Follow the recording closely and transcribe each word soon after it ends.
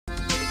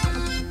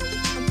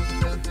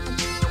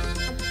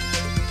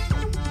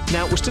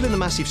Now, we're still in the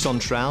Massif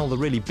Central. The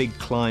really big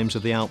climbs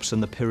of the Alps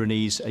and the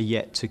Pyrenees are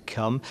yet to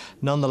come.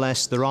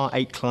 Nonetheless, there are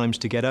 8 climbs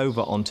to get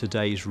over on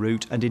today's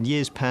route, and in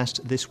years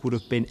past, this would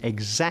have been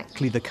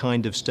exactly the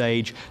kind of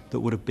stage that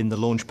would have been the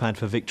launchpad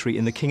for victory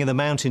in the King of the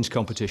Mountains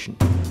competition.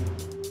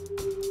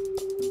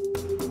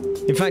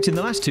 In fact, in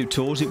the last 2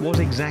 tours, it was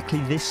exactly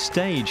this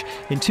stage.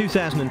 In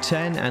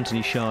 2010,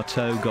 Anthony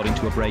Charteau got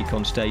into a break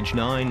on stage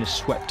 9,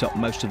 swept up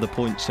most of the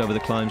points over the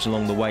climbs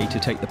along the way to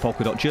take the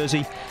polka dot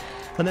jersey,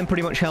 and then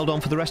pretty much held on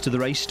for the rest of the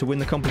race to win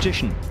the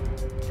competition.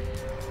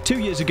 2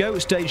 years ago,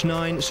 stage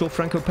 9 saw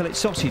Franco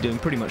Pellizotti doing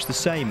pretty much the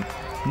same,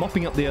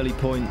 mopping up the early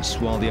points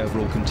while the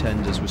overall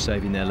contenders were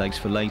saving their legs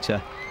for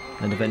later,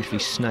 and eventually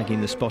snagging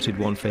the spotted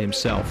one for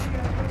himself.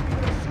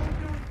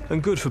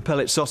 And good for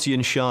Pellizotti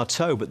and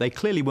Charteau, but they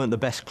clearly weren't the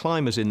best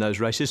climbers in those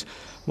races.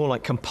 More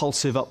like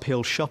compulsive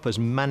uphill shoppers,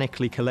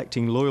 manically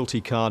collecting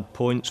loyalty card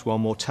points, while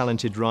more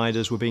talented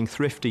riders were being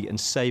thrifty and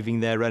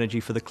saving their energy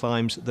for the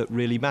climbs that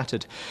really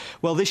mattered.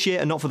 Well, this year,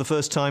 and not for the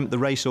first time, the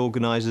race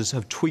organisers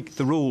have tweaked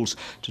the rules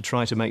to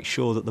try to make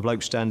sure that the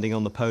bloke standing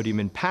on the podium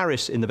in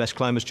Paris in the best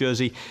climber's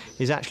jersey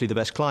is actually the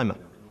best climber.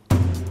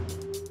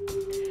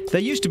 There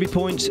used to be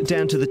points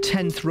down to the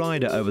 10th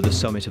rider over the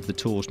summit of the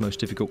Tour's most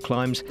difficult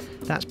climbs.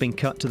 That's been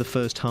cut to the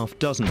first half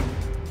dozen.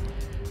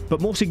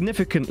 But more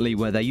significantly,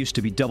 where there used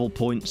to be double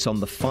points on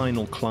the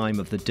final climb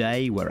of the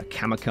day, where a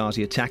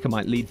kamikaze attacker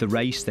might lead the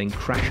race, then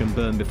crash and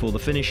burn before the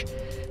finish,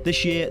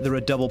 this year there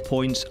are double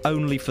points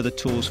only for the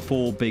Tour's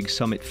 4 big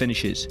summit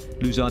finishes: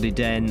 Les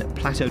Ardennes,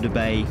 Plateau de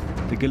Bay,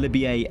 the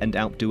Galibier and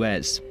Alpe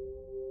d'Huez.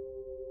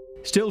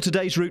 Still,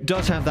 today's route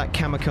does have that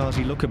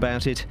kamikaze look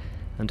about it,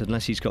 and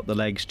unless he's got the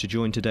legs to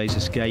join today's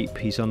escape,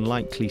 he's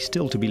unlikely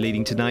still to be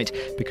leading tonight,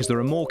 because there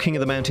are more King of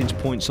the Mountains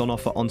points on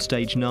offer on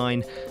stage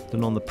 9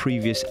 than on the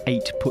previous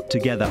 8 put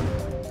together.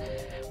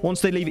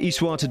 Once they leave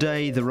Issoire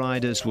today, the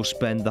riders will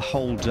spend the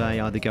whole day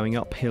either going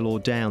uphill or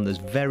down. There's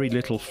very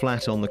little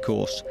flat on the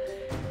course.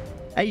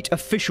 8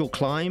 official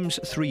climbs,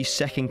 3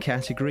 second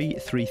category,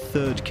 3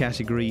 third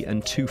category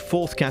and 2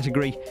 fourth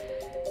category,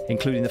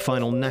 including the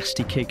final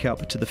nasty kick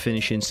up to the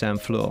finish in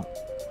Saint-Flour.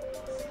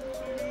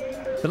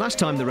 The last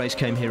time the race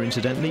came here,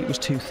 incidentally, was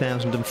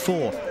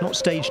 2004. Not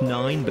stage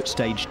 9, but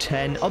stage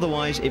 10.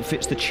 Otherwise, it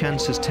fits the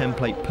Chances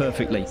template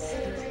perfectly.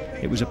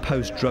 It was a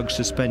post-drug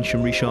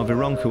suspension Richard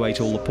Virenque who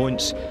ate all the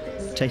points,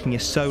 taking a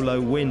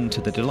solo win to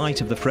the delight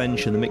of the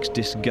French and the mixed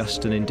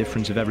disgust and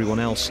indifference of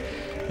everyone else,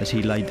 as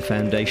he laid the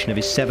foundation of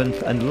his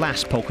 7th and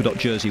last polka dot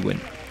jersey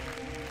win.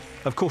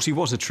 Of course, he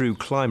was a true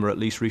climber, at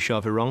least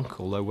Richard Virenque,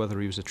 although whether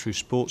he was a true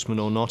sportsman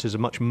or not is a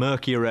much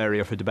murkier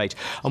area for debate,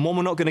 and one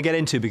we're not going to get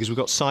into because we've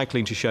got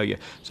cycling to show you.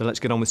 So let's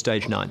get on with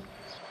stage 9.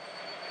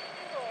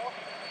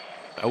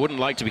 I wouldn't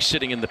like to be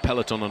sitting in the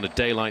peloton on a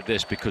day like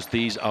this, because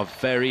these are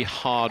very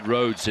hard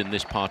roads in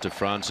this part of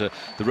France.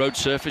 The road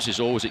surface is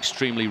always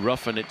extremely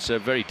rough, and it's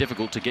very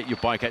difficult to get your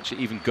bike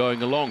actually even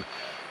going along.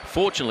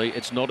 Fortunately,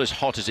 it's not as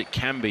hot as it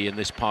can be in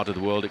this part of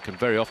the world. It can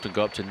very often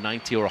go up to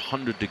 90 or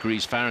 100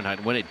 degrees Fahrenheit.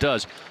 And when it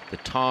does, the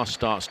tar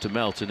starts to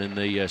melt. And in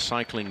the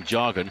cycling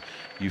jargon,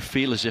 you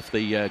feel as if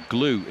the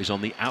glue is on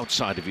the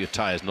outside of your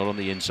tyres, not on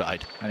the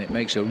inside. And it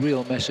makes a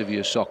real mess of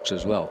your socks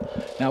as well.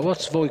 Now,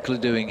 what's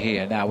Voigtla doing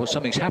here now? Well,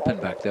 something's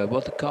happened back there.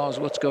 What's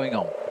going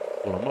on?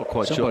 Well, I'm not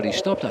quite sure. Somebody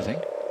stopped, I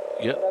think.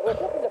 Yeah,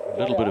 a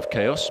little bit of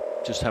chaos.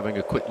 Just having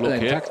a quick look in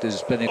here. In fact,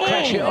 there's been a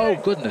crash here. Oh,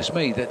 goodness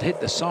me, that hit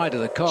the side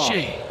of the car.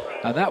 Gee.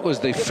 And that was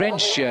the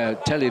French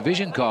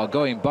television car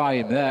going by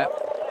him there.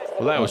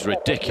 Well, that was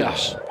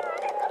ridiculous.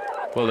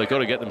 Well, they've got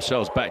to get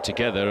themselves back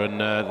together,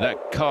 and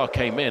that car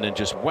came in and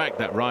just whacked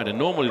that rider.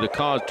 Normally, the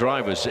car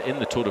drivers in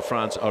the Tour de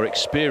France are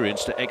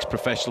experienced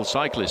ex-professional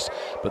cyclists,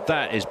 but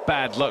that is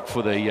bad luck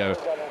for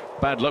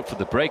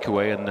the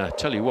breakaway. And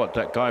tell you what,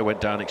 that guy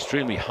went down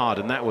extremely hard,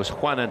 and that was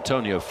Juan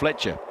Antonio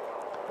Fletcher.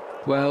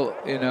 Well,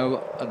 you know,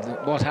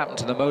 what happened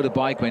to the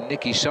motorbike when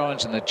Nicky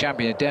Sorensen, the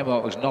champion of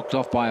Denmark, was knocked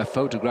off by a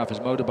photographer's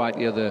motorbike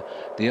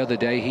the other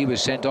day? He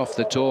was sent off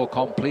the Tour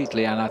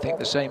completely, and I think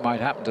the same might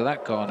happen to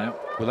that car now.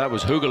 Well, that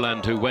was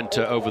Hugeland who went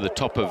over the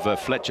top of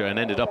Fletcher and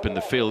ended up in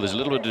the field. There's a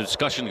little bit of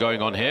discussion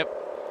going on here.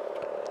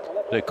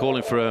 They're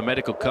calling for a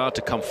medical car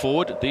to come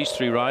forward. These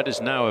 3 riders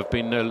now have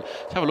been...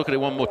 let's have a look at it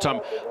one more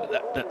time.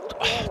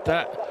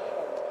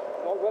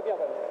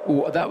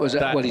 That was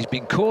well, he's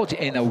been caught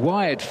in a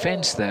wired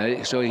fence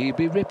there, so he'd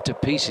be ripped to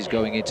pieces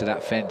going into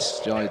that fence,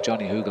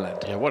 Johnny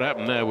Hugeland. Yeah, what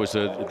happened there was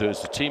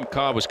the team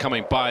car was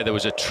coming by. There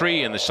was a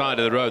tree in the side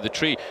of the road.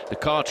 The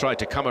car tried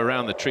to come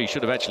around the tree,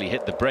 should have actually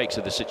hit the brakes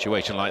at the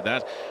situation like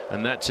that.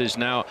 And that is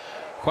now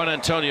Juan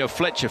Antonio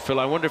Fletcher. Phil,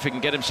 I wonder if he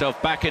can get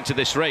himself back into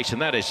this race,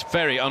 and that is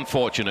very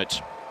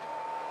unfortunate.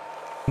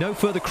 No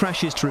further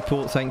crashes to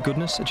report, thank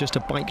goodness. Just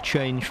a bike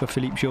change for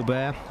Philippe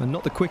Gilbert, and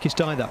not the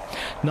quickest either.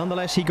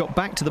 Nonetheless, he got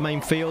back to the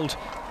main field,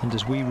 and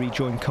as we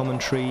rejoin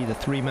commentary, the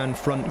 3-man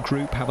front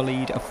group have a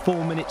lead of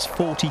 4 minutes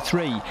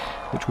 43,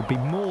 which would be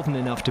more than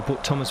enough to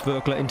put Thomas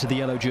Voigtla into the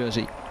yellow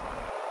jersey.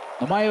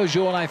 The Maillot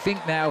Jaune, I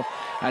think now,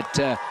 at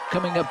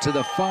coming up to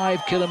the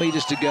 5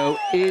 kilometres to go,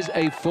 is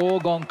a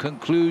foregone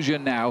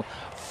conclusion now.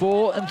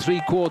 4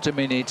 3/4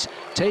 minutes,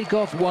 take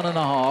off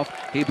 1.5.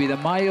 He'll be the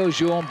Maillot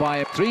Jaune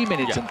by 3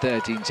 minutes and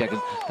 13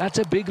 seconds. That's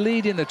a big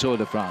lead in the Tour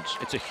de France.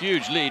 It's a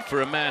huge lead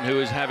for a man who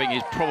is having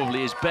probably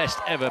his best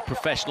ever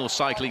professional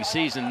cycling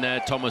season,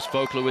 Thomas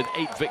Voeckler, with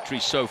 8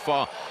 victories so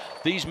far.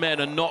 These men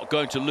are not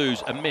going to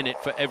lose a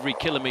minute for every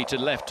kilometre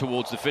left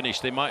towards the finish.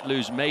 They might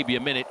lose maybe a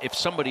minute if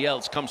somebody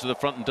else comes to the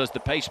front and does the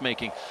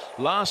pacemaking.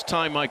 Last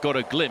time I got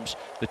a glimpse,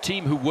 the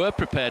team who were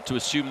prepared to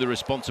assume the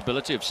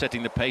responsibility of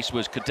setting the pace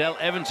was Cadel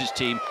Evans'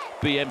 team,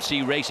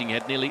 BMC Racing.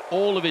 Had nearly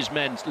all of his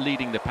men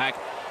leading the pack.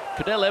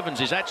 Cadel Evans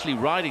is actually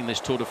riding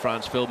this Tour de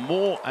France, Phil,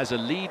 more as a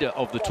leader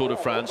of the Tour de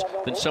France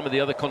than some of the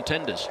other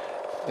contenders.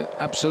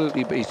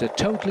 Absolutely, but he's a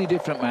totally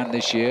different man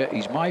this year.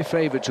 He's my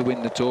favourite to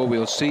win the Tour.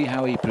 We'll see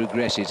how he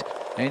progresses.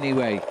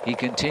 Anyway, he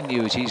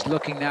continues. He's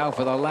looking now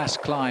for the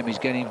last climb. He's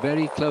getting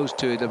very close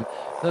to it.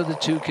 Another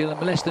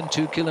less than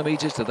 2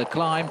 kilometres to the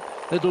climb.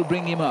 That'll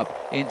bring him up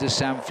into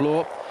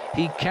Saint-Flour.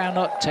 He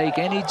cannot take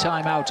any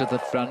time out at the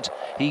front.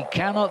 He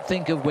cannot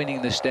think of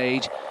winning the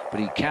stage, but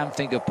he can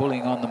think of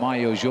pulling on the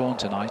Maillot Jaune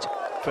tonight.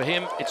 For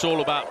him, it's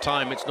all about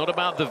time. It's not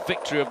about the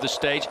victory of the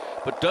stage,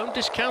 but don't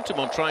discount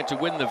him on trying to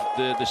win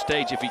the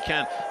stage if he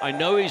can. I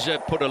know he's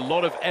put a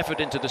lot of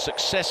effort into the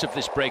success of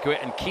this breakaway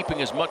and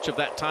keeping as much of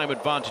that time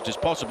advantage as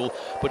possible,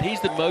 but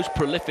he's the most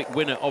prolific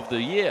winner of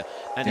the year,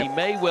 and he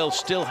may well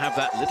still have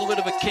that little bit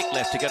of a kick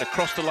left to get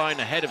across the line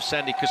ahead of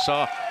Sandy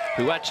Cassar,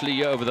 who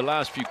actually over the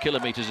last few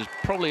kilometres has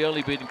probably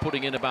only been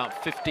putting in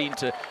about 15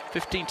 to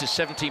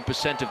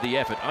 17% of the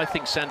effort. I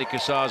think Sandy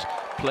Cassar's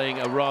playing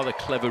a rather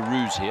clever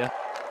ruse here.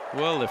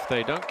 Well, if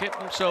they don't get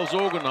themselves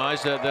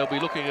organised, they'll be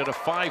looking at a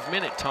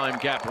 5-minute time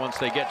gap once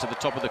they get to the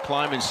top of the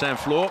climb in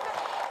Saint-Flour.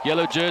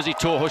 Yellow jersey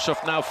Thor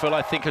Hushovd now, Phil,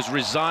 I think has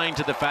resigned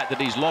to the fact that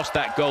he's lost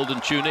that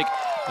golden tunic,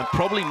 and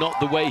probably not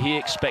the way he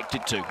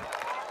expected to.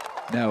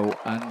 No,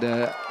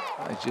 and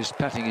just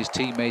patting his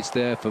teammates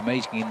there for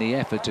making the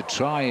effort to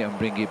try and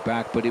bring it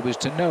back, but it was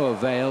to no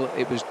avail.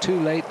 It was too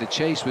late. The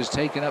chase was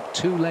taken up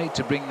too late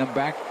to bring them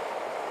back.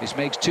 This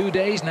makes 2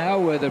 days now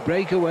where the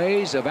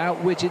breakaways have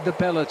outwitted the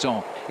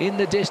peloton. In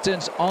the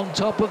distance, on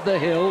top of the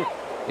hill,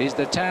 is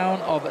the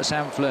town of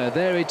Saint-Flour.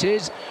 There it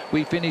is.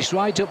 We finish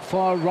right up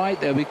far right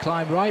there. We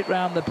climb right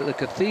round the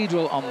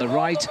cathedral on the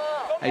right.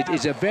 It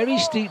is a very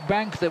steep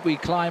bank that we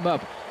climb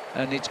up,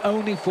 and it's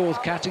only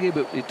 4th category,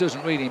 but it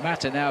doesn't really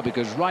matter now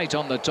because right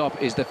on the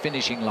top is the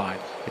finishing line.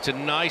 It's a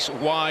nice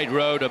wide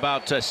road,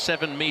 about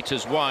 7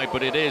 metres wide,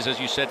 but it is,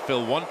 as you said,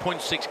 Phil,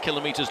 1.6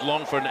 kilometres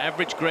long for an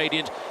average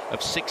gradient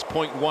of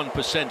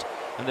 6.1%.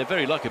 And they're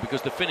very lucky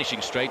because the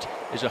finishing straight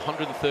is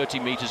 130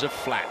 metres of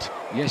flat.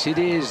 Yes, it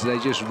is. They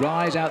just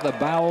rise out the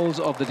bowels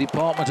of the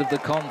department of the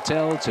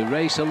Cantel to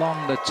race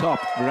along the top,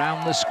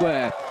 round the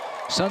square.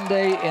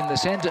 Sunday in the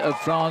centre of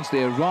France,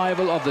 the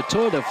arrival of the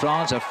Tour de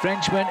France. A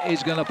Frenchman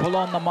is going to pull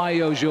on the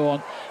Maillot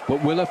Jaune,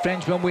 but will a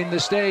Frenchman win the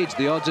stage?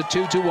 The odds are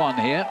 2-1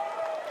 here.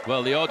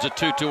 Well, the odds are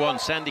 2-1.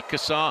 Sandy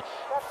Cassar,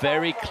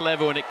 very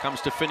clever when it comes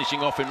to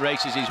finishing off in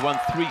races. He's won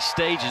 3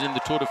 stages in the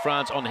Tour de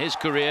France on his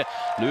career.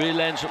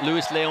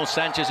 Luis Leon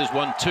Sanchez has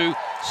won 2.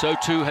 So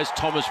too has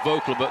Thomas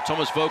Voeckler. But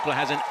Thomas Voeckler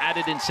has an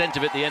added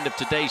incentive at the end of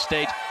today's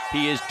stage.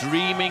 He is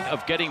dreaming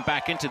of getting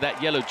back into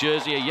that yellow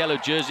jersey, a yellow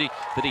jersey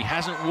that he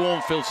hasn't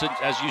worn, Phil, since,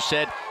 as you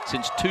said,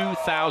 since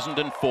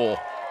 2004.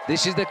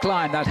 This is the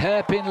climb. That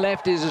hairpin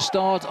left is the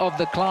start of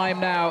the climb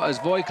now as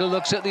Voeckler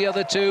looks at the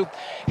other two.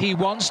 He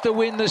wants to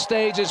win the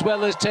stage as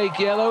well as take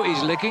yellow.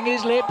 He's licking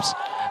his lips,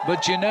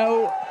 but you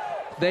know,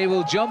 they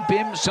will jump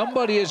him.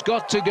 Somebody has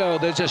got to go.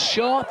 There's a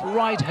sharp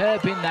right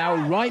hairpin now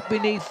right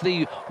beneath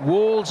the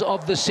walls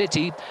of the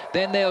city.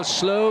 Then they'll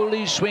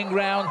slowly swing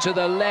round to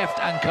the left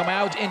and come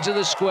out into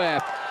the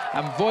square.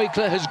 And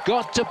Voeckler has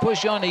got to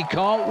push on. He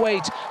can't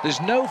wait.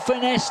 There's no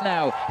finesse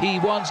now. He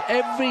wants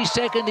every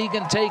second he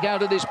can take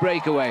out of this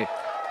breakaway.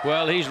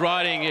 Well, he's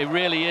riding. He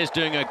really is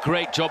doing a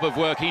great job of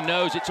work. He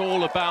knows it's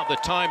all about the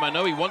time. I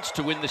know he wants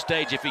to win the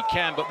stage if he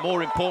can, but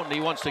more importantly,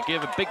 he wants to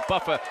give a big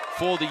buffer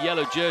for the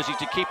yellow jersey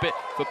to keep it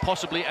for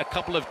possibly a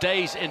couple of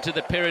days into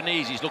the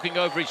Pyrenees. He's looking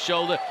over his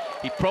shoulder.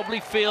 He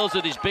probably feels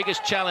that his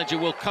biggest challenger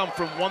will come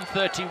from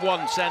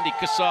 131, Sandy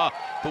Cassar.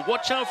 But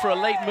watch out for a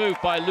late move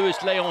by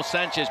Luis Leon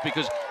Sanchez,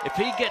 because if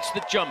he gets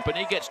the jump and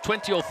he gets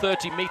 20 or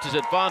 30 metres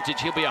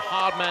advantage, he'll be a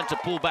hard man to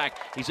pull back.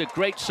 He's a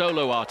great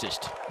solo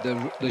artist.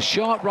 The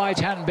sharp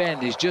right-hand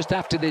bend is just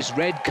after this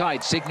red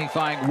kite,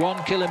 signifying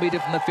 1 kilometre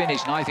from the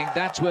finish. And I think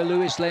that's where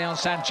Luis Leon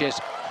Sanchez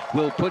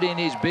will put in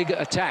his big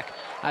attack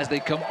as they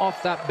come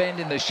off that bend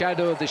in the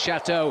shadow of the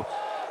chateau.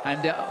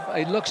 And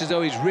it looks as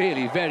though he's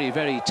really very,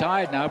 very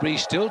tired now, but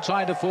he's still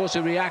trying to force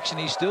a reaction.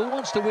 He still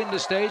wants to win the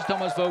stage,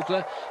 Thomas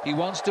Voeckler. He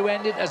wants to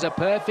end it as a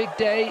perfect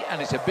day,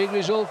 and it's a big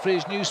result for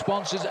his new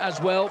sponsors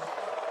as well.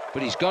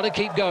 But he's got to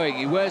keep going.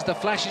 He wears the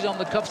flashes on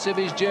the cuffs of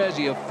his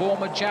jersey, a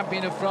former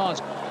champion of France.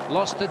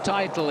 Lost the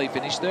title. He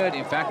finished 3rd,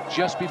 in fact,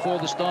 just before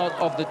the start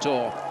of the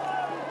Tour.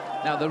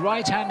 Now, the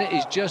right-hander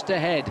is just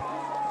ahead.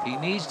 He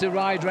needs to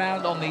ride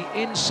round on the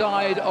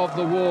inside of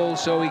the wall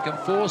so he can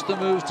force the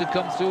moves to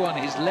come through on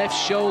his left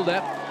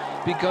shoulder,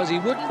 because he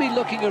wouldn't be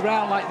looking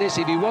around like this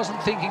if he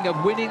wasn't thinking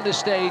of winning the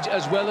stage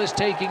as well as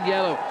taking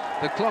yellow.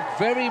 The clock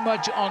very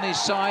much on his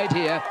side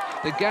here.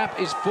 The gap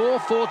is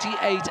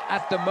 4:48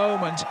 at the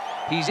moment.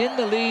 He's in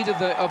the lead of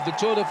the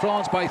Tour de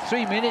France by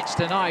 3 minutes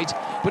tonight,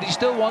 but he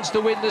still wants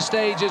to win the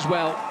stage as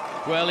well.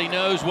 Well, he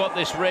knows what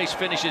this race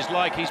finish is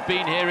like. He's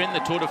been here in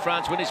the Tour de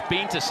France when it's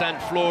been to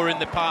Saint-Flour in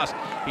the past.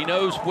 He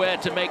knows where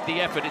to make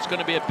the effort. It's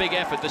going to be a big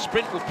effort. The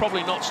sprint will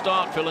probably not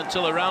start, Phil,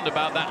 until around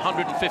about that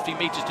 150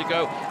 metres to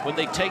go, when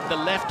they take the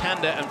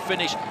left-hander and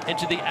finish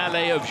into the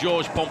Allée of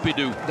Georges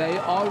Pompidou. They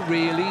are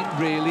really,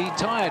 really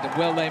tired.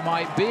 Well, they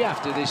might be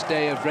after this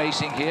day of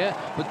racing here,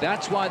 but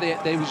that's why they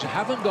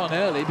haven't gone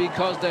early,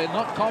 because they're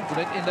not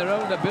confident in their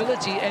own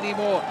ability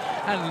anymore.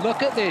 And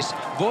look at this.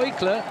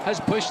 Voigtler has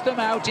pushed them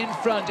out in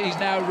front. He's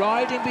now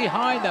riding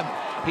behind them.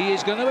 He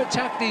is going to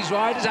attack these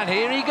riders, and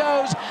here he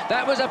goes.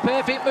 That was a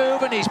perfect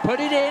move, and he's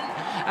put it in.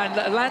 And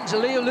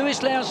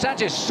Luis Leon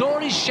Sanchez saw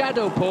his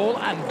shadow, Paul,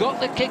 and got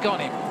the kick on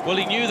him. Well,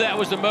 he knew that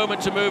was the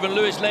moment to move, and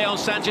Luis Leon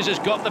Sanchez has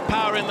got the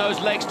power in those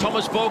legs.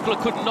 Thomas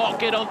Voigtler could not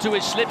get onto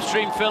his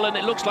slipstream, Phil, and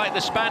it looks like the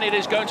Spaniard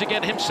is going to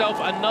get himself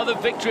another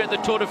victory at the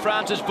Tour de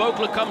France as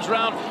Voigtler comes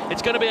round.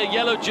 It's going to be a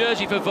yellow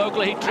jersey for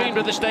Voigtler. He dreamed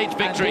of the stage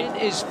victory. And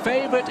in his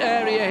favourite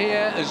area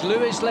here is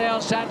Luis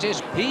Leon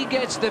Sanchez. He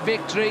gets the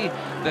victory.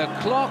 The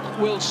clock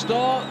will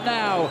start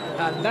now,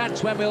 and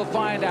that's when we'll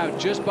find out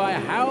just by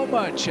how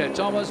much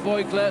Thomas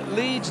Voigtler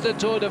leads the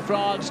Tour de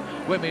France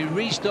when we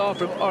restart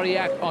from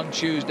Aurillac on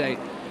Tuesday.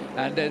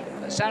 And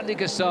Sandy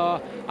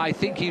Cassar, I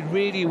think he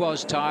really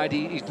was tired.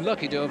 He's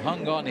lucky to have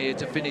hung on here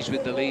to finish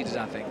with the leaders,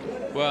 I think.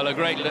 Well,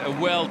 a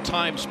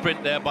well-timed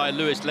sprint there by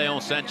Luis Leon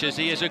Sanchez.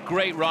 He is a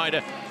great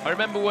rider. I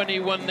remember when he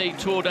won the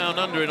Tour Down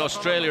Under in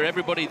Australia,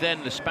 everybody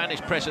then, the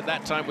Spanish press at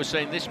that time, was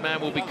saying this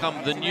man will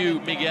become the new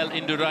Miguel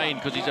Indurain,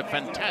 because he's a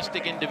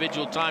fantastic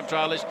individual time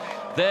trialist.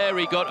 There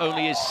he got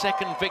only his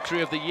second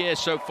victory of the year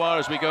so far.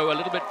 As we go a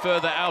little bit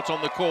further out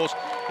on the course,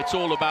 it's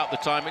all about the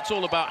time. It's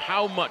all about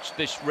how much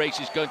this race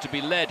is going to be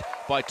led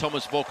by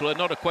Thomas Voigtler.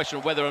 Not a question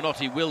of whether or not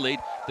he will lead.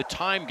 The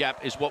time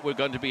gap is what we're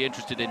going to be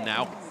interested in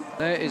now.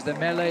 There is the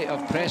melee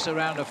of press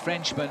around a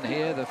Frenchman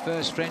here, the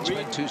first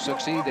Frenchman to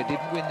succeed. They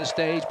didn't win the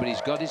stage, but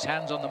he's got his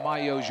hands on the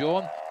maillot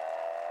jaune.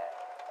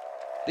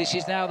 This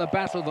is now the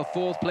battle for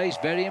fourth place,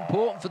 very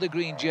important for the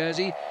green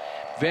jersey.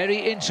 Very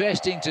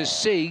interesting to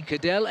see.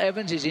 Cadel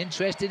Evans is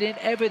interested in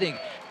everything.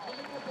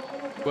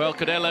 Well,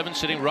 Cadel Evans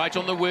sitting right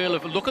on the wheel.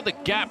 Look at the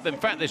gap. In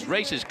fact, this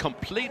race is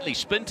completely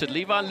splintered.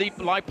 Levi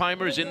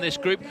Leipheimer is in this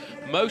group.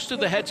 Most of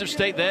the heads of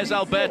state. There's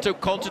Alberto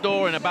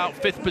Contador in about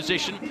 5th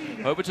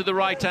position. Over to the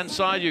right-hand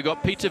side, you've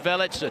got Peter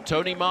Velits,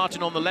 Tony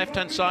Martin on the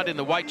left-hand side in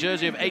the white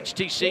jersey of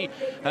HTC.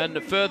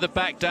 And further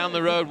back down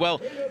the road,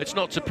 well, it's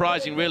not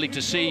surprising, really,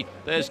 to see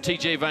there's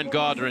TJ Van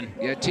Garderen.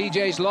 Yeah,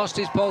 TJ's lost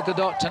his polka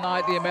dot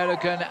tonight, the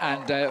American,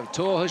 and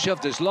Thor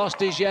Hushovd has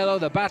lost his yellow.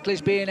 The battle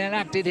is being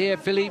enacted here.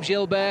 Philippe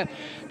Gilbert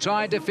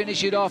trying to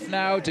finish it off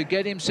now to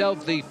get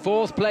himself the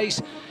 4th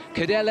place.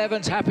 Cadel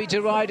Evans happy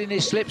to ride in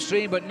his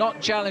slipstream, but not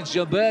challenged.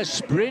 Gilbert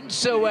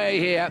sprints away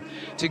here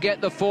to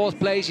get the 4th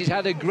place. He's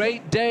had a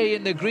great day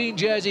in the green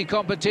jersey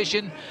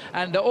competition,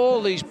 and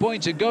all these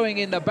points are going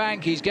in the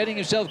bank. He's getting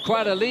himself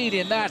quite a lead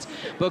in that,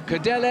 but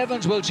Cadel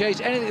Evans will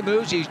chase anything that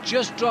moves. He's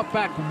just dropped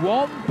back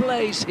 1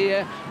 place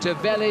here to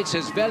Velits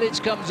as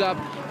Velits comes up,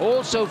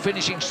 also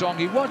finishing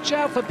strongly. Watch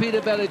out for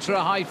Peter Velits for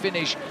a high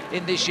finish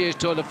in this year's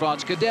Tour de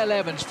France. Cadel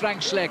Evans, Frank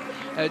Schleck,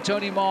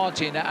 Tony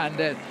Martin and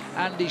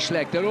Andy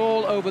Schleck, they're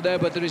all over there,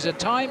 but there is a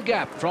time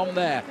gap from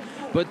there.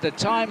 But the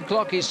time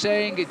clock is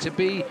saying it to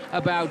be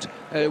about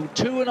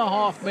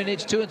 2.5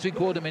 minutes, 2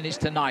 3/4 minutes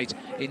tonight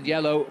in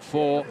yellow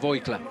for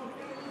Voigtler.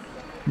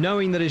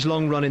 Knowing that his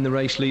long run in the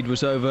race lead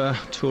was over,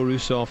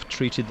 Torusov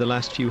treated the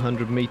last few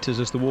hundred metres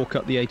as the walk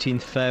up the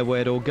 18th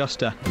fairway at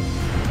Augusta.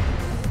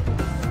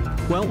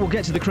 Well, we'll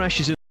get to the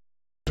crashes of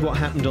what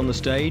happened on the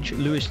stage.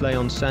 Luis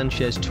Leon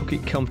Sanchez took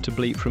it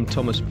comfortably from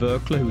Thomas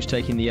Voigtler, who was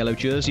taking the yellow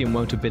jersey and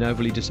won't have been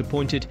overly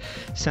disappointed.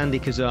 Sandy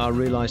Cassar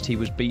realised he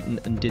was beaten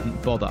and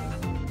didn't bother.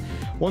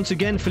 Once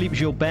again, Philippe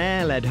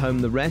Gilbert led home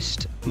the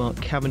rest. Mark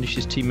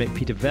Cavendish's teammate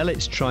Peter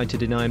Velits tried to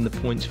deny him the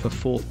points for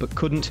 4th but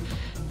couldn't.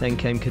 Then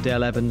came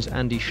Cadel Evans,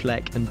 Andy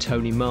Schleck and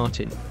Tony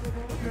Martin.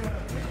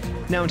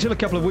 Now, until a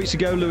couple of weeks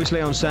ago, Luis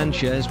Leon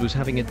Sanchez was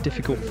having a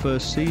difficult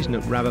first season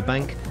at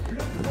Rabobank.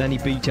 But then he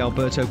beat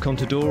Alberto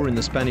Contador in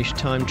the Spanish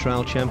Time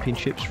Trial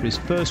Championships for his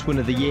first win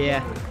of the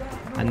year,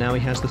 and now he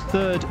has the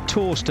 3rd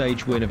Tour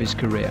stage win of his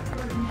career.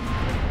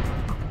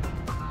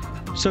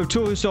 So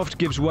Torusov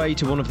gives way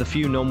to one of the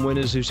few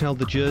non-winners who's held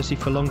the jersey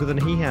for longer than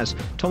he has,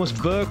 Thomas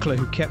Voigtler,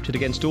 who kept it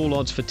against all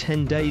odds for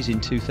 10 days in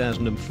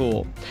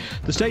 2004.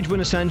 The stage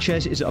winner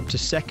Sanchez is up to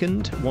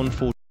 2nd,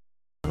 1:40.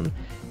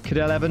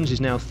 Cadel Evans is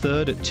now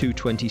 3rd at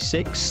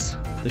 2:26.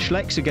 The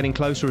Schlecks are getting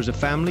closer as a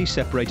family,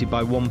 separated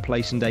by 1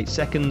 place and 8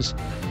 seconds.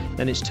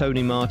 Then it's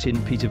Tony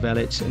Martin, Peter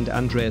Velits and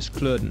Andreas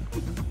Klöden.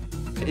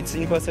 It's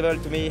impossible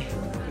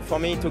for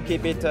me to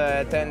keep it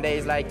 10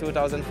 days like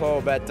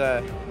 2004, but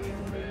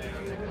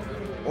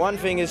one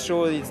thing is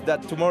sure, is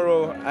that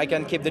tomorrow I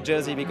can keep the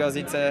jersey because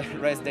it's a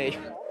rest day.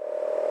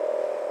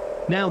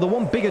 Now, the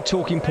one bigger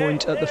talking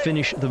point at the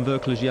finish than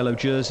Verkle's yellow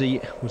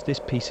jersey was this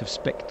piece of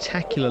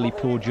spectacularly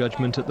poor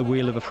judgment at the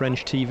wheel of a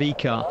French TV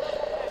car.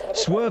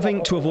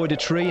 Swerving to avoid a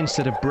tree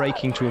instead of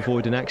braking to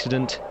avoid an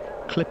accident,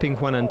 clipping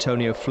Juan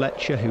Antonio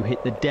Fletcher, who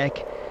hit the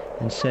deck,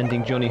 and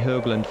sending Johnny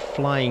Hogeland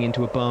flying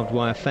into a barbed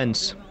wire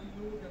fence.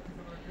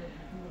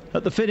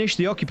 At the finish,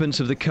 the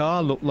occupants of the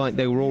car looked like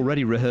they were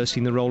already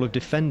rehearsing the role of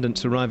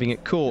defendants arriving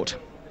at court.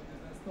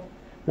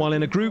 While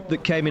in a group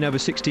that came in over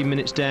 16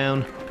 minutes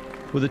down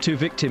were the two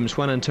victims,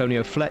 Juan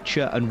Antonio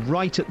Fletcher, and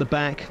right at the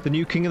back, the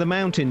new king of the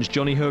mountains,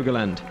 Johnny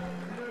Hogeland.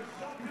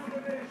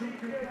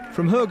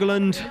 From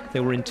Hogeland,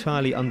 there were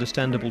entirely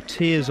understandable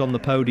tears on the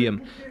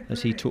podium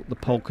as he took the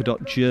polka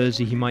dot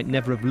jersey he might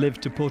never have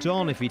lived to put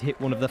on if he'd hit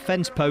one of the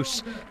fence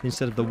posts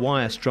instead of the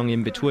wire strung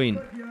in between.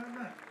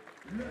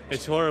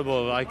 It's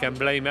horrible. I can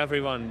blame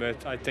everyone,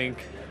 but I think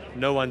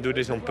no one do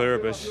this on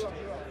purpose.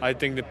 I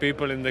think the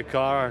people in the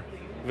car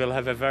will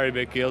have a very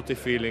big guilty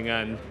feeling,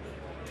 and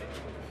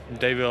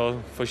they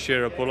will for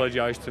sure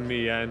apologize to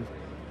me. And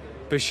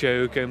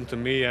Pichot came to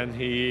me and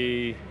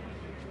he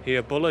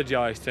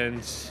apologized,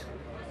 and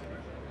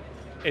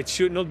it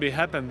should not be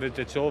happen, but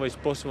it's always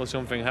possible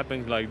something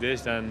happens like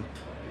this, and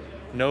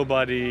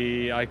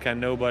I can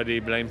nobody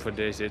blame for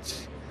this.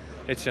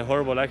 It's a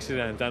horrible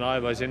accident and I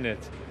was in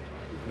it.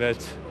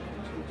 But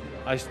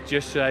I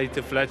just say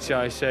to Fletcher,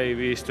 I say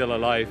we're still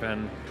alive,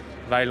 and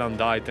Weiland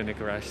died in the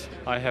crash.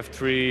 I have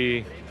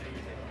three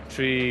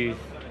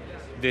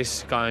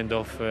this kind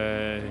of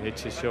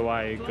hitches, so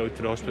I go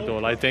to the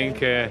hospital. I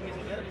think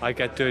I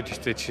get 30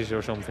 stitches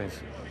or something.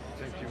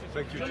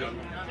 Thank you, John.